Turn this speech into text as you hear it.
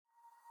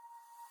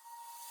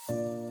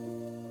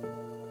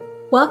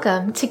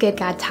Welcome to Good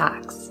God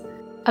Talks,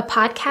 a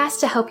podcast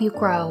to help you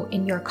grow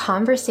in your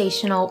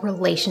conversational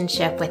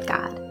relationship with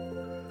God.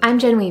 I'm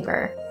Jen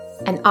Weaver,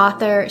 an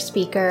author,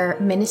 speaker,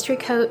 ministry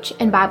coach,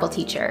 and Bible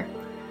teacher.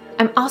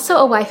 I'm also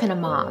a wife and a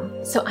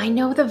mom, so I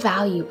know the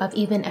value of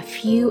even a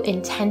few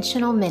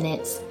intentional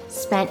minutes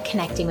spent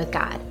connecting with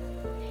God.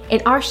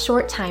 In our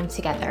short time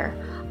together,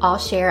 I'll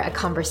share a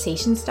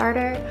conversation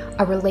starter,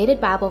 a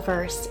related Bible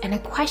verse, and a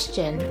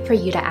question for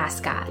you to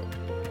ask God.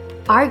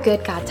 Our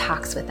good God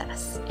talks with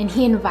us, and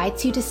He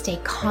invites you to stay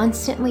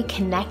constantly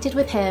connected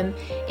with Him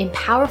in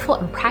powerful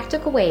and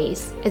practical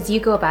ways as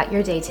you go about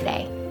your day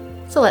today.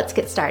 So let's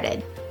get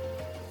started.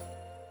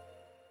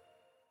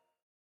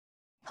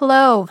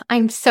 Hello,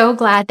 I'm so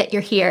glad that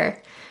you're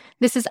here.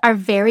 This is our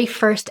very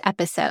first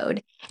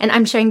episode, and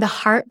I'm sharing the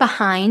heart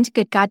behind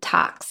Good God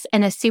Talks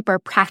and a super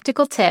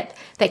practical tip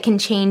that can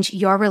change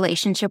your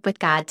relationship with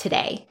God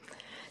today.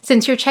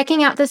 Since you're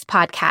checking out this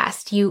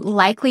podcast, you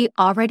likely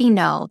already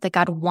know that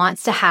God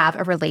wants to have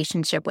a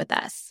relationship with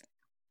us.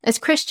 As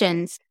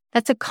Christians,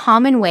 that's a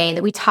common way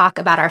that we talk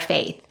about our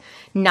faith.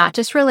 Not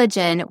just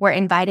religion, we're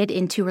invited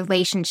into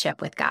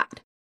relationship with God.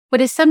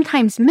 What is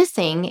sometimes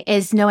missing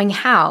is knowing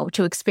how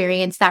to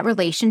experience that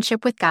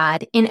relationship with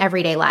God in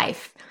everyday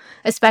life,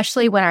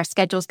 especially when our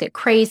schedules get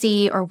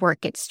crazy or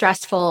work gets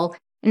stressful,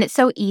 and it's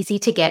so easy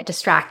to get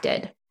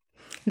distracted.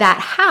 That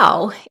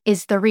how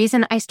is the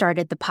reason I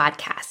started the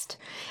podcast.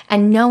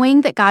 And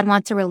knowing that God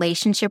wants a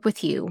relationship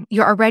with you,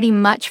 you're already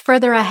much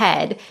further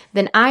ahead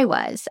than I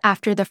was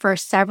after the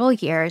first several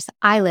years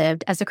I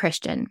lived as a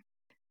Christian.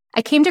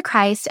 I came to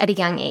Christ at a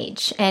young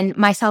age, and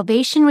my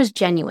salvation was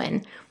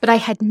genuine, but I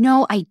had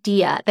no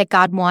idea that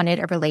God wanted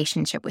a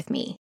relationship with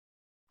me.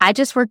 I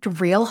just worked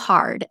real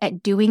hard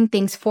at doing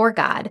things for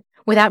God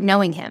without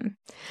knowing Him.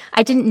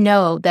 I didn't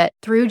know that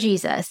through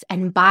Jesus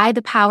and by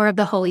the power of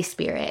the Holy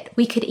Spirit,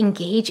 we could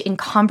engage in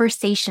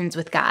conversations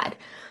with God.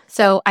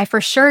 So I for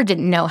sure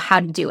didn't know how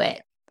to do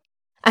it.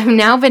 I've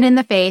now been in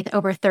the faith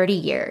over 30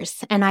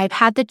 years, and I've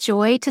had the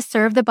joy to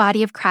serve the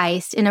body of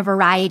Christ in a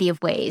variety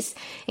of ways,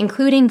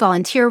 including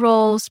volunteer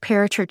roles,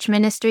 parachurch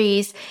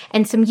ministries,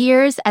 and some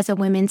years as a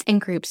women's and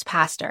groups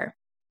pastor.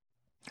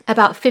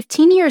 About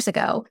 15 years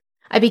ago,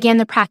 I began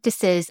the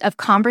practices of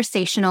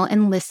conversational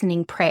and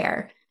listening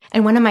prayer.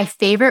 And one of my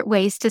favorite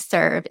ways to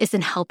serve is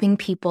in helping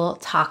people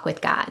talk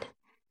with God.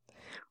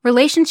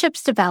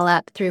 Relationships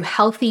develop through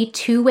healthy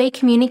two-way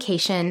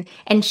communication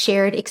and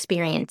shared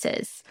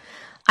experiences.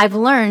 I've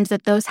learned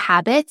that those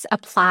habits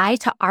apply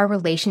to our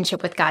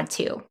relationship with God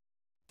too.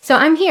 So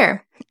I'm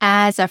here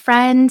as a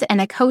friend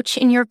and a coach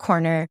in your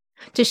corner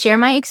to share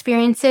my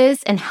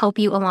experiences and help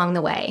you along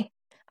the way.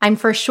 I'm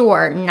for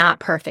sure not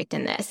perfect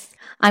in this.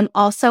 I'm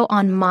also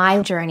on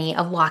my journey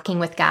of walking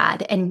with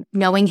God and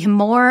knowing Him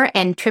more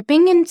and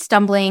tripping and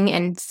stumbling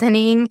and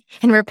sinning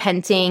and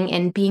repenting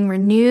and being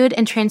renewed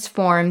and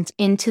transformed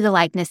into the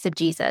likeness of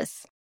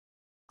Jesus.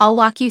 I'll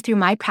walk you through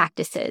my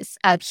practices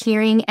of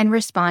hearing and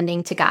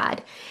responding to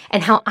God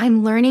and how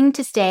I'm learning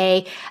to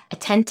stay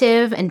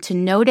attentive and to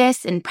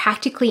notice and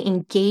practically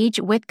engage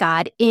with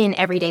God in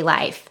everyday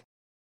life.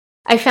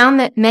 I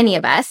found that many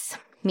of us,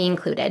 me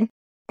included,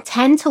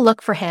 tend to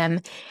look for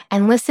Him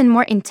and listen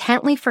more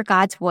intently for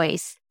God's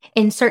voice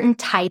in certain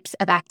types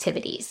of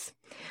activities.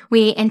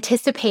 We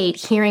anticipate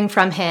hearing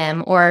from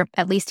Him, or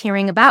at least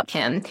hearing about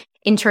Him,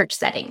 in church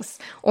settings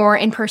or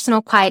in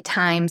personal quiet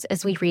times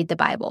as we read the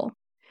Bible.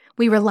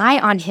 We rely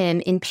on Him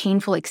in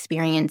painful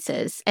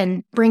experiences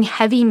and bring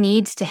heavy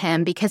needs to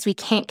Him because we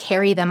can't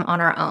carry them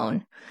on our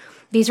own.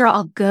 These are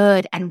all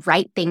good and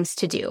right things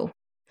to do.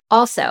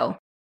 Also,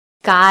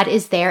 God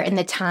is there in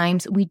the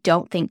times we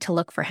don't think to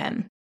look for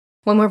Him.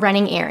 When we're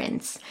running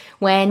errands,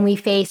 when we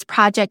face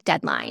project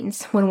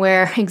deadlines, when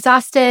we're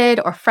exhausted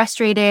or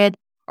frustrated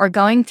or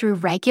going through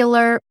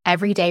regular,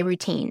 everyday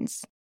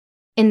routines.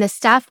 In the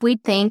stuff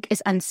we'd think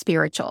is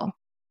unspiritual,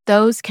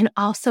 those can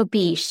also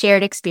be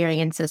shared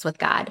experiences with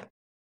God.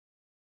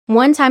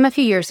 One time a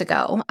few years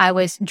ago, I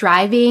was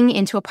driving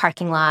into a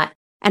parking lot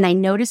and I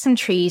noticed some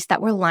trees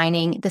that were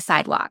lining the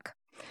sidewalk.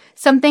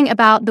 Something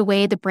about the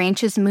way the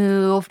branches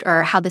moved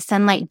or how the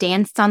sunlight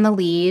danced on the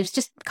leaves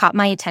just caught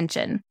my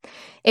attention.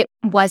 It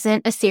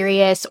wasn't a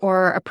serious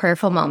or a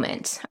prayerful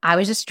moment. I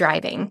was just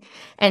driving.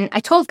 And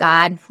I told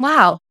God,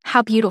 wow,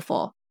 how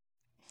beautiful.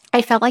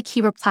 I felt like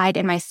He replied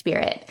in my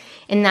spirit,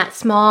 in that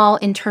small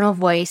internal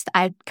voice that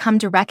I'd come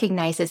to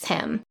recognize as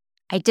Him.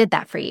 I did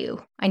that for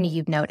you. I knew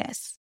you'd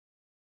notice.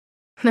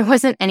 There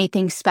wasn't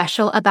anything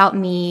special about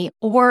me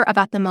or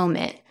about the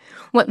moment.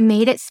 What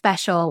made it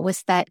special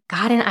was that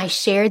God and I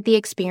shared the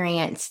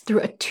experience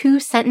through a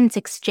 2-sentence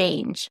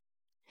exchange.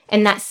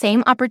 And that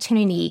same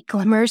opportunity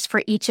glimmers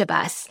for each of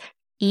us,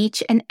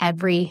 each and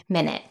every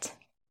minute.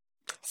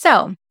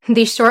 So,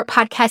 these short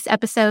podcast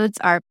episodes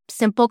are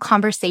simple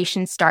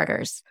conversation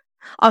starters.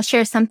 I'll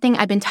share something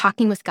I've been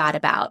talking with God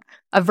about,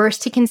 a verse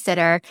to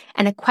consider,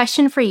 and a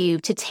question for you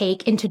to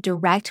take into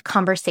direct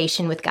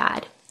conversation with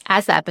God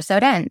as the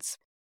episode ends.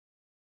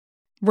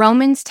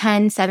 Romans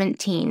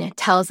 10:17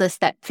 tells us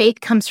that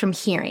faith comes from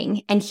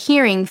hearing, and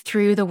hearing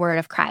through the word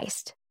of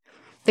Christ.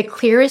 The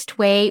clearest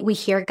way we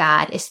hear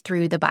God is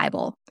through the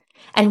Bible.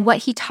 And what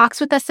he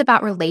talks with us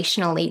about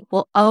relationally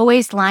will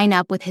always line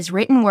up with his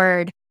written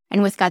word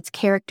and with God's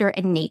character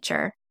and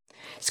nature.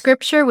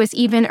 Scripture was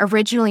even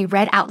originally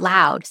read out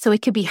loud so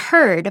it could be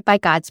heard by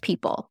God's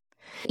people.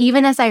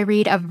 Even as I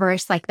read a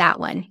verse like that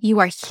one, you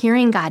are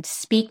hearing God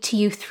speak to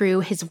you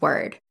through his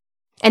word.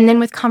 And then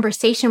with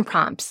conversation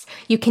prompts,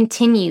 you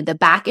continue the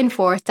back and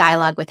forth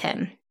dialogue with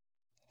him.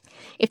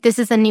 If this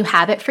is a new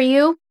habit for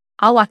you,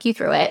 I'll walk you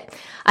through it.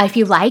 If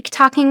you like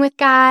talking with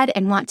God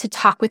and want to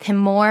talk with him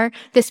more,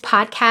 this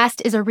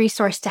podcast is a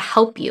resource to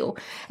help you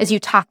as you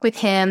talk with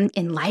him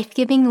in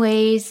life-giving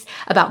ways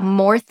about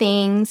more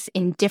things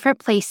in different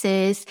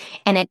places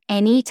and at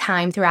any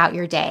time throughout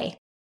your day.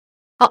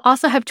 I'll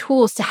also have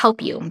tools to help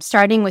you,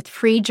 starting with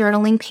free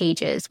journaling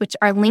pages, which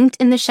are linked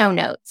in the show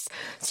notes,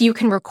 so you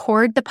can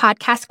record the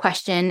podcast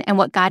question and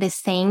what God is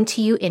saying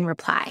to you in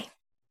reply.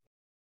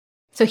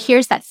 So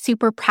here's that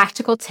super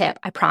practical tip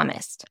I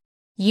promised.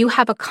 You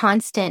have a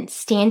constant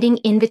standing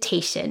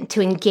invitation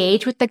to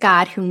engage with the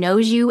God who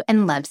knows you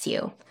and loves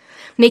you.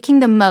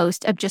 Making the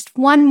most of just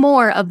one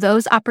more of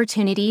those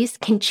opportunities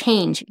can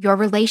change your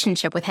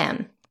relationship with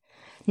him.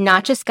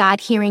 Not just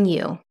God hearing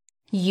you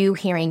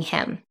hearing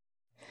him.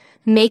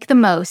 Make the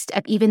most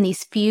of even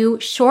these few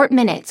short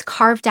minutes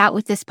carved out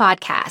with this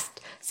podcast.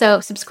 So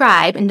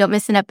subscribe and don't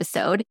miss an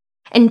episode.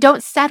 And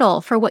don't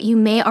settle for what you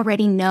may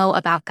already know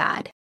about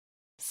God.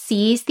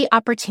 Seize the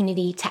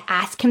opportunity to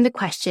ask him the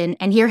question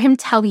and hear him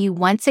tell you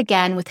once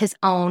again with his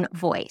own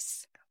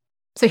voice.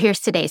 So here's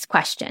today's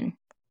question.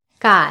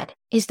 God,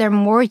 is there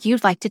more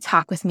you'd like to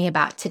talk with me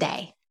about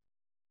today?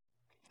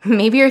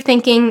 Maybe you're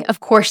thinking, of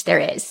course there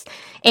is.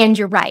 And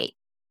you're right.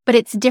 But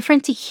it's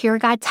different to hear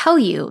God tell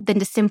you than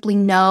to simply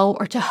know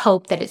or to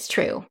hope that it's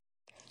true.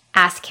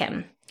 Ask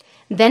him.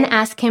 Then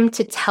ask him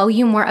to tell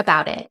you more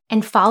about it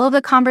and follow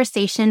the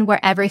conversation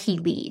wherever he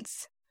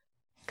leads.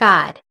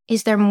 God,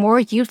 is there more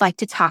you'd like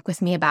to talk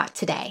with me about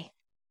today?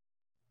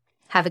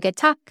 Have a good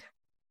talk.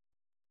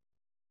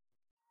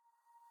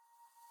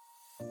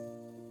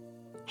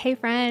 Hey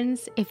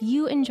friends, if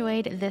you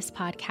enjoyed this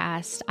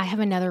podcast, I have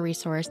another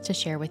resource to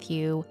share with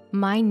you.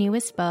 My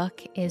newest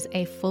book is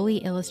a fully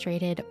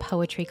illustrated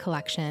poetry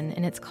collection,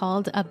 and it's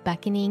called A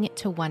Beckoning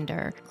to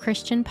Wonder,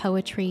 Christian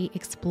Poetry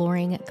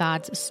Exploring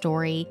God's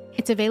Story.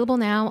 It's available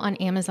now on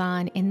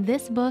Amazon, and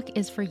this book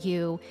is for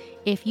you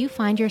if you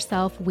find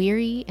yourself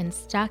weary and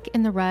stuck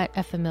in the rut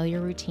of familiar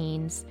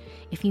routines,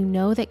 if you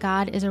know that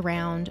God is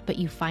around but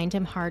you find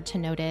him hard to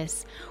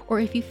notice,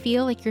 or if you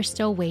feel like you're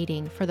still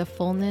waiting for the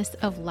fullness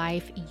of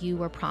life you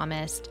were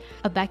promised.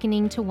 A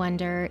Beckoning to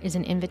Wonder is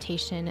an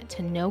invitation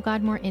to know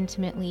God more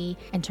intimately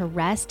and to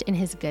rest in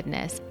his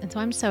goodness. And so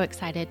I'm so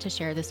excited to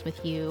share this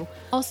with you.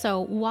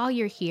 Also, while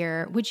you're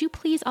here, would you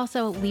please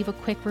also leave a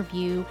quick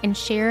review and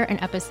share an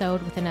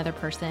episode with another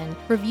person?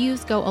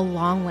 Reviews go a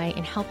long way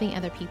in helping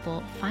other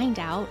people find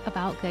out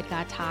about Good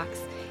God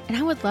Talks. And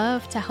I would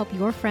love to help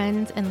your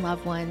friends and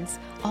loved ones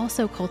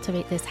also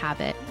cultivate this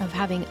habit of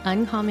having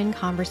uncommon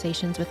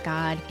conversations with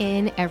God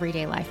in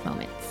everyday life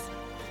moments.